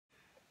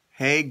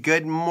Hey,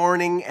 good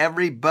morning,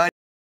 everybody.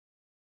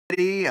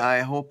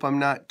 I hope I'm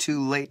not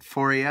too late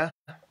for you.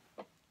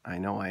 I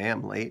know I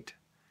am late,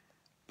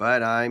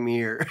 but I'm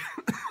here.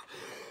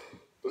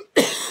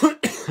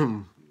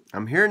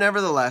 I'm here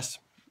nevertheless,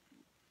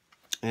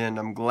 and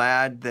I'm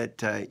glad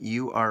that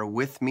you are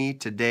with me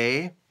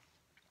today.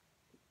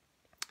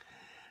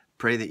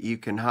 Pray that you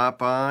can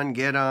hop on,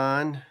 get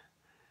on.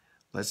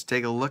 Let's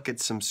take a look at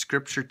some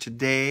scripture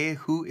today.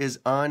 Who is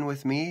on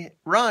with me?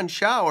 Ron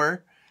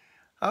Shower.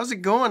 How's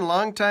it going?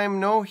 Long time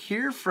no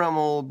hear from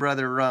old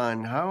brother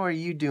Ron. How are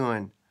you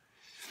doing?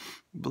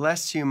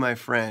 Bless you, my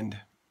friend.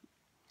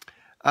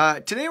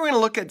 Today we're going to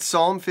look at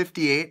Psalm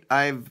 58.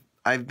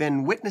 I've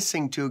been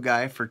witnessing to a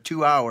guy for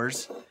 2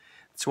 hours.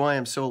 That's why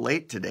I'm so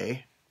late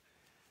today.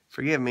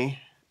 Forgive me.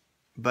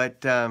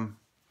 But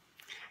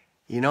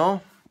you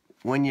know,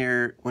 when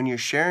you're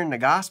sharing the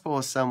gospel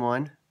with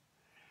someone,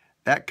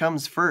 that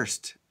comes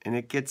first, and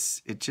it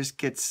just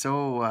gets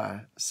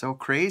so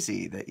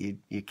crazy that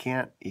you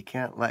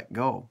can't let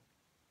go.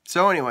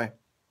 So anyway,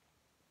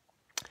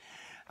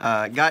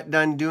 got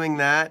done doing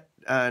that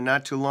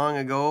not too long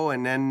ago,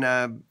 and then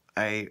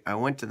I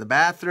went to the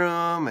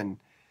bathroom and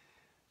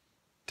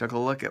took a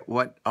look at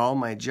what all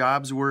my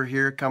jobs were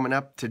here coming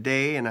up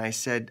today, and I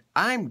said,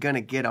 I'm going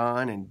to get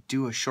on and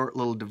do a short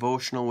little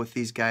devotional with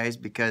these guys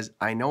because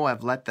I know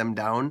I've let them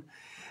down.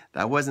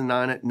 I wasn't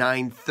on at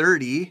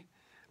 9:30,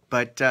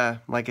 but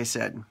like I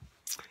said,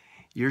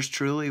 yours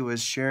truly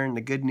was sharing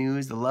the good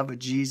news, the love of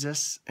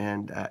Jesus,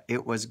 and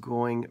it was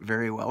going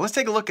very well. Let's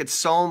take a look at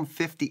Psalm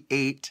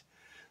 58,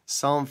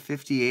 Psalm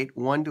 58,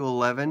 1 to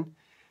 11.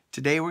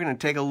 Today we're going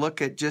to take a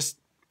look at just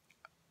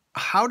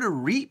how to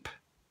reap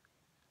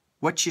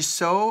what you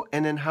sow,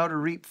 and then how to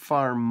reap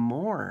far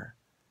more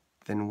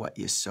than what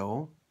you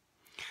sow.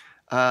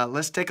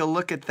 Let's take a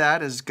look at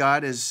that as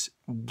God is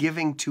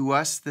giving to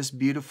us this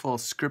beautiful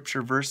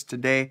scripture verse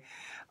today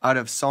out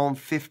of Psalm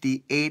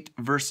 58,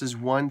 verses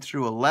 1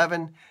 through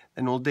 11.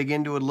 Then we'll dig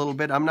into it a little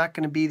bit. I'm not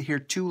going to be here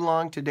too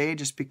long today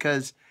just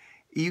because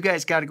you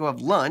guys got to go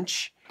have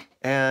lunch,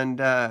 and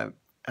I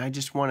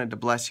just wanted to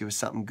bless you with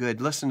something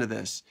good. Listen to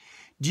this.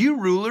 Do you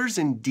rulers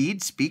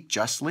indeed speak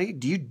justly?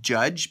 Do you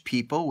judge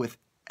people with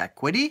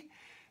equity?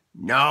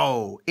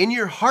 No. In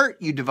your heart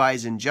you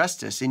devise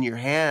injustice. In your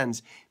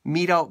hands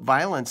mete out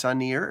violence on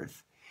the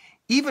earth.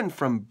 Even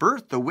from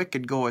birth the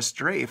wicked go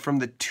astray. From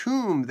the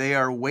tomb they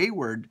are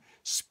wayward,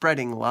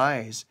 spreading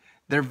lies.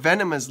 Their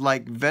venom is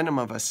like venom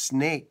of a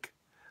snake,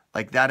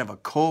 like that of a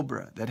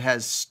cobra that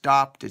has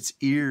stopped its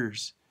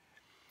ears.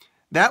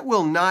 That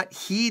will not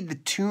heed the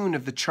tune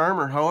of the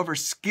charmer, however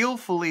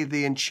skillfully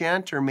the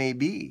enchanter may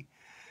be.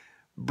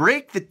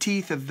 Break the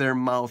teeth of their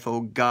mouth,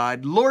 O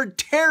God. Lord,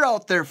 tear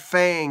out their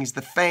fangs,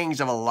 the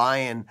fangs of a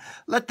lion.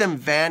 Let them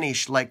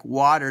vanish like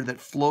water that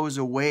flows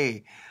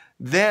away.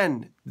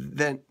 Then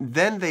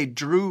they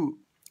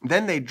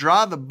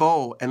draw the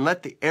bow and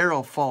let the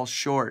arrow fall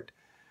short.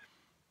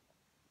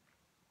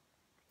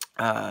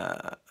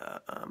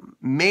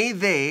 May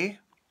they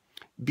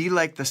be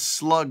like the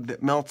slug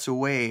that melts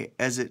away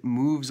as it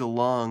moves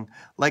along,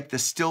 like the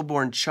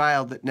stillborn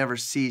child that never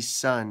sees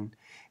sun.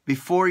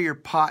 Before your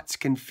pots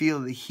can feel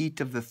the heat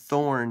of the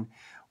thorn,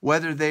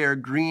 whether they are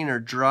green or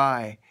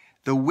dry,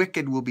 the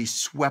wicked will be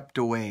swept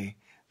away.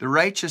 The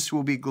righteous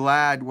will be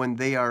glad when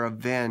they are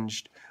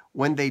avenged,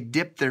 when they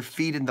dip their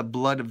feet in the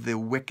blood of the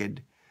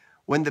wicked.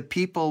 When the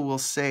people will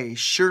say,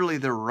 surely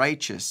the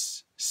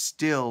righteous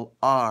still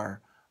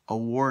are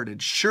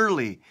awarded.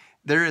 Surely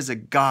there is a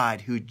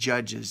God who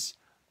judges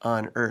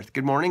on earth.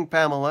 Good morning,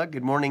 Pamela.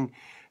 Good morning,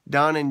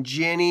 Don and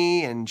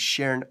Jenny and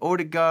Sharon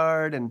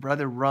Odegaard and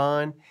Brother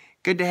Ron.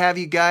 Good to have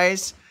you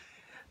guys.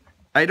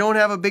 I don't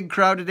have a big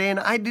crowd today, and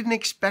I didn't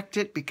expect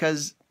it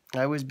because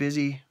I was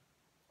busy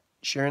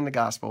sharing the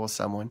gospel with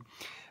someone.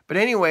 But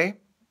anyway,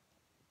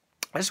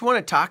 I just want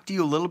to talk to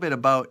you a little bit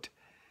about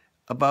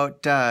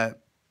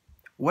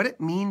what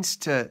it means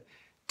to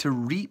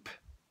reap,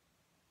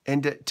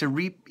 and to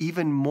reap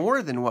even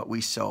more than what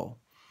we sow.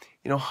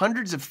 You know,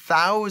 hundreds of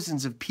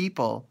thousands of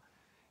people,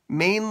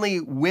 mainly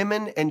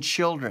women and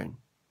children.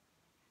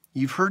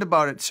 You've heard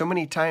about it so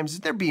many times.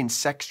 They're being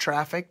sex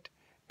trafficked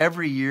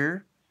every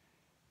year.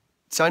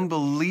 It's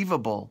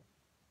unbelievable.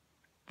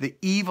 The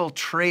evil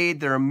trade.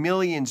 There are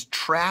millions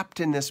trapped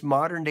in this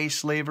modern day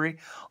slavery.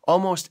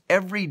 Almost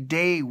every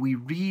day we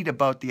read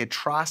about the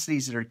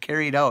atrocities that are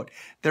carried out.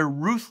 They're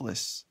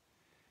ruthless.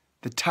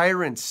 The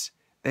tyrants,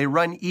 they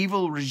run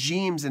evil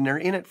regimes and they're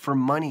in it for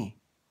money.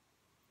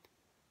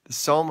 The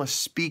psalmist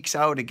speaks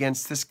out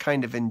against this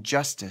kind of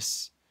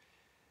injustice.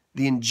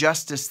 The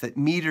injustice that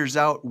meters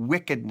out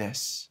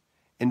wickedness.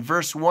 In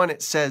verse 1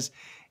 it says,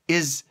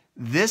 is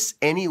this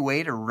any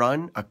way to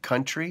run a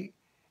country?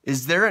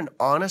 Is there an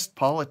honest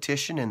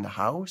politician in the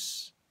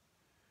house?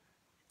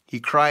 He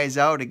cries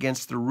out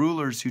against the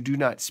rulers who do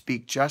not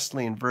speak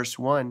justly in verse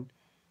 1,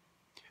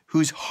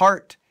 whose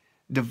heart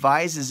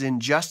devises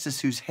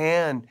injustice, whose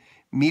hand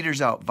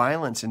meters out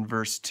violence in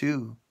verse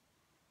 2.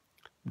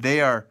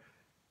 They are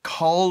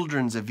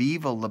cauldrons of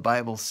evil, the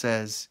Bible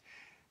says,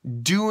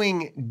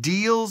 doing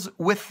deals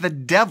with the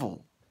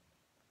devil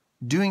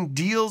doing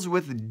deals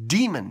with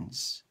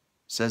demons,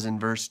 says in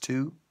verse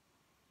 2.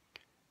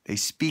 They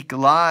speak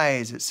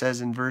lies, it says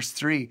in verse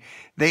 3.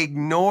 They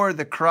ignore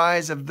the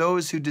cries of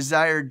those who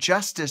desire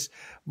justice,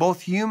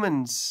 both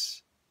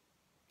humans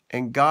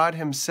and God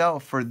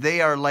himself, for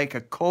they are like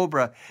a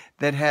cobra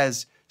that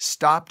has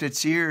stopped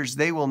its ears.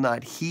 They will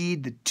not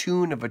heed the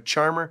tune of a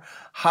charmer,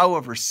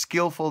 however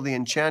skillful the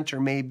enchanter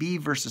may be.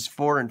 Verses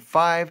 4 and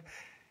 5.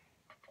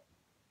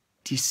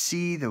 Do you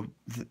see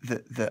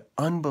the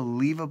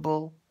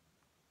unbelievable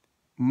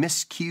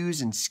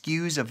miscues and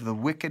skews of the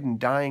wicked and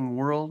dying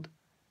world?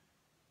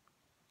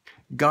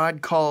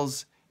 God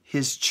calls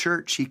his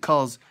church, he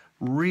calls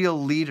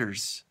real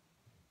leaders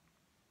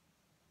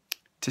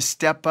to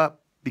step up,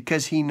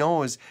 because he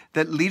knows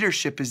that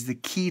leadership is the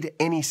key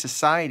to any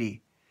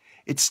society.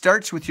 It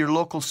starts with your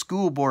local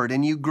school board,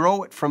 and you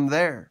grow it from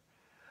there.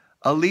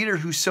 A leader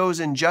who sows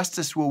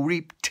injustice will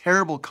reap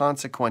terrible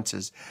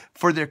consequences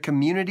for their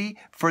community,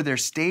 for their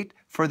state,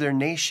 for their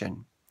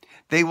nation.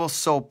 They will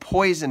sow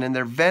poison, and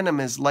their venom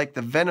is like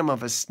the venom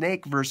of a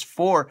snake. Verse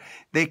 4,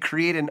 they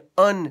create an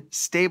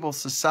unstable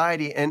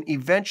society, and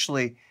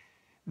eventually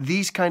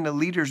these kind of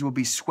leaders will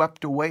be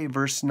swept away.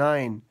 Verse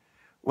 9,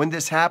 when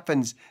this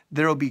happens,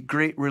 there will be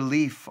great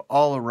relief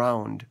all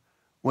around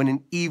when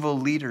an evil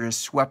leader is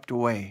swept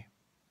away.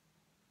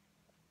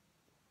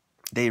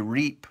 They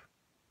reap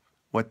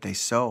what they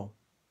sow.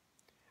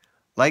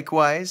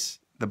 Likewise,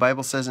 the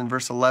Bible says in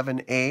verse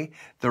 11a,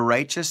 the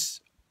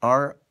righteous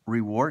are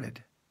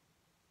rewarded,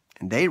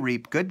 and they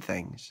reap good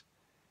things.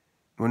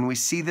 When we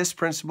see this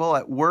principle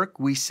at work,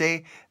 we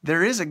say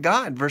there is a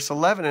God, verse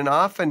 11, and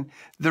often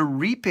the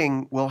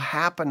reaping will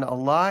happen a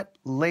lot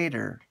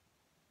later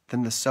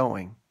than the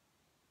sowing.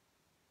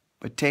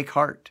 But take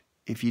heart,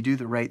 if you do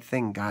the right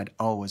thing, God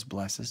always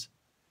blesses.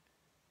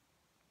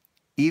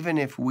 Even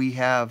if we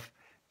have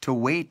to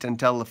wait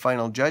until the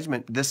final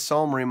judgment, this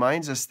psalm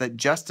reminds us that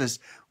justice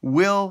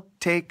will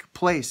take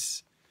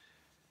place.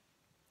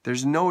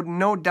 There's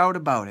no doubt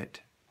about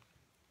it.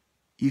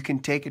 You can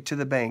take it to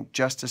the bank.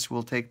 Justice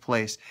will take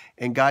place.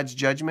 And God's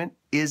judgment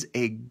is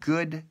a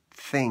good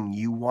thing.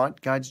 You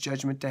want God's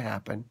judgment to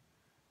happen.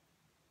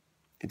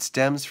 It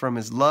stems from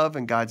his love,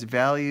 and God's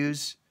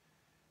values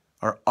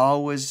are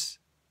always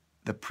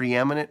the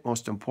preeminent,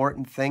 most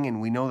important thing.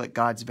 And we know that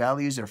God's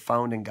values are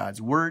found in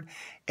God's word.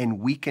 And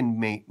we can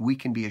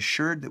be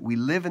assured that we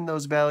live in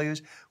those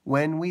values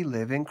when we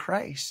live in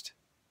Christ.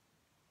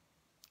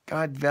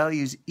 God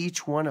values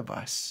each one of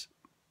us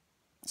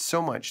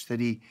so much that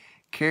he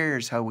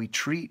cares how we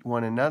treat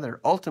one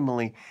another.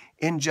 Ultimately,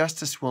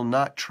 injustice will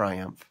not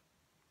triumph.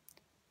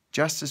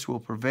 Justice will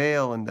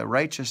prevail, and the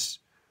righteous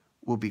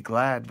will be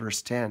glad.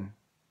 Verse 10.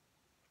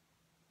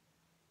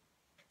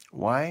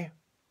 Why?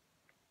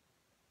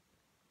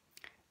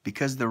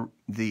 Because the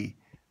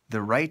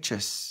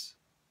righteous,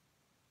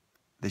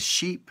 the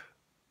sheep,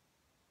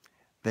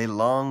 they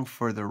long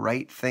for the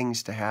right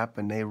things to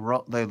happen. They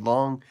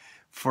long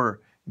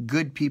for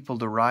good people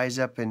to rise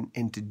up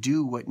and to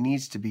do what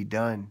needs to be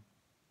done.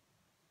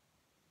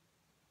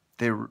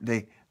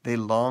 They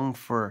long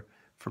for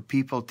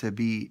people to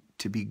be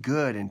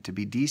good and to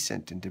be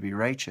decent and to be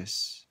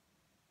righteous.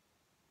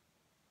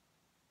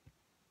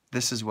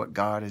 This is what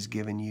God has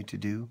given you to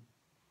do.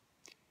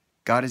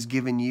 God has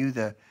given you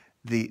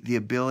the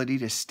ability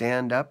to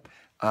stand up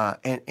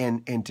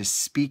and to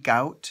speak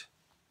out,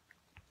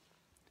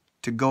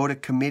 to go to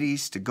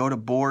committees, to go to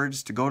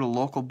boards, to go to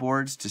local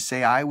boards, to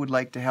say, I would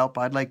like to help,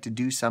 I'd like to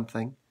do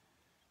something.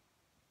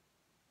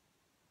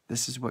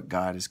 This is what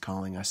God is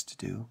calling us to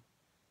do.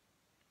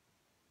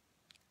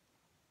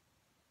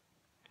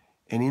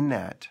 And in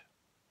that,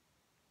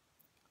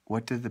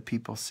 what do the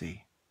people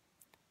see?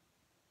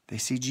 They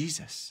see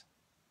Jesus.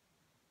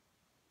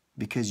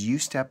 Because you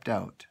stepped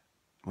out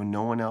when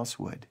no one else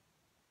would.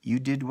 You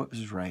did what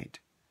was right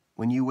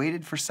when you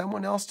waited for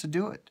someone else to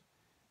do it.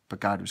 But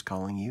God was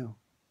calling you.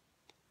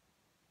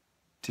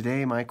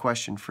 Today, my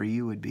question for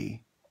you would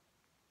be,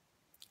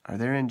 are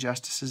there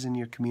injustices in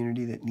your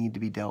community that need to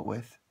be dealt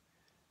with?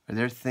 Are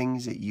there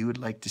things that you would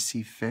like to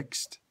see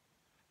fixed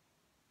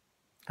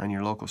on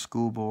your local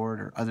school board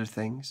or other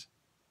things?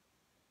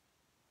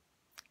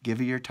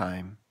 Give it your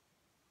time.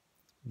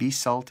 Be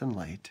salt and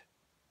light.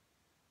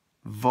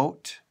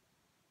 Vote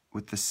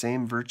with the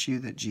same virtue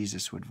that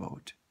Jesus would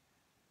vote.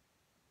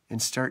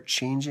 And start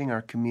changing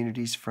our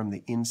communities from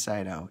the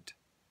inside out.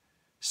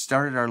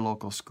 Start at our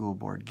local school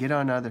board. Get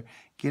on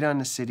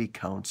the city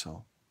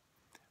council.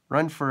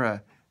 Run for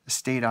a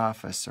state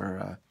office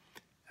or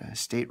a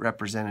state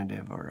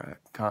representative or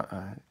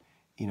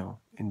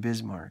in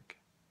Bismarck.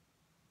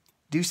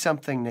 Do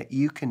something that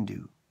you can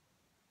do.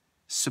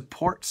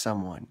 Support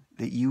someone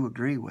that you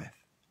agree with.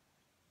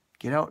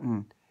 Get out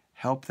and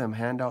help them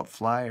hand out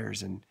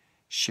flyers and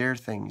share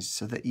things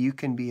so that you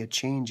can be a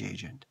change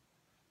agent.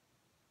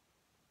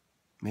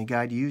 May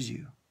God use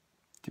you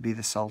to be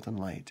the salt and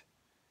light,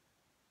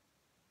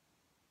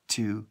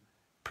 to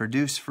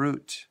produce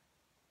fruit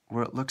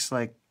where it looks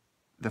like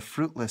the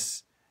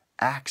fruitless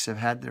acts have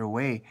had their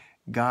way.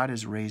 God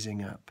is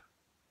raising up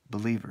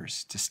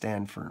believers to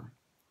stand firm.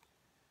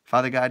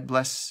 Father God,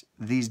 bless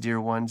these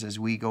dear ones as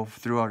we go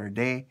throughout our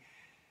day.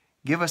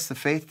 Give us the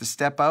faith to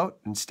step out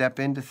and step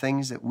into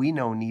things that we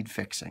know need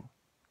fixing.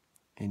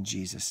 In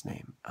Jesus'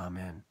 name,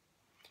 amen.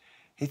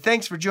 Hey,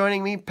 thanks for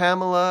joining me,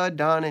 Pamela,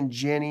 Don and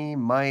Jenny,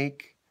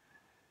 Mike.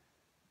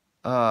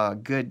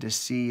 Good to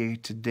see you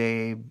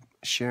today.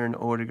 Sharon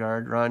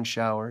Odegaard, Ron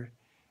Shower.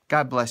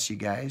 God bless you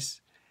guys.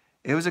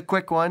 It was a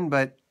quick one,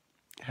 but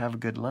have a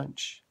good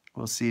lunch.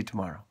 We'll see you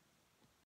tomorrow.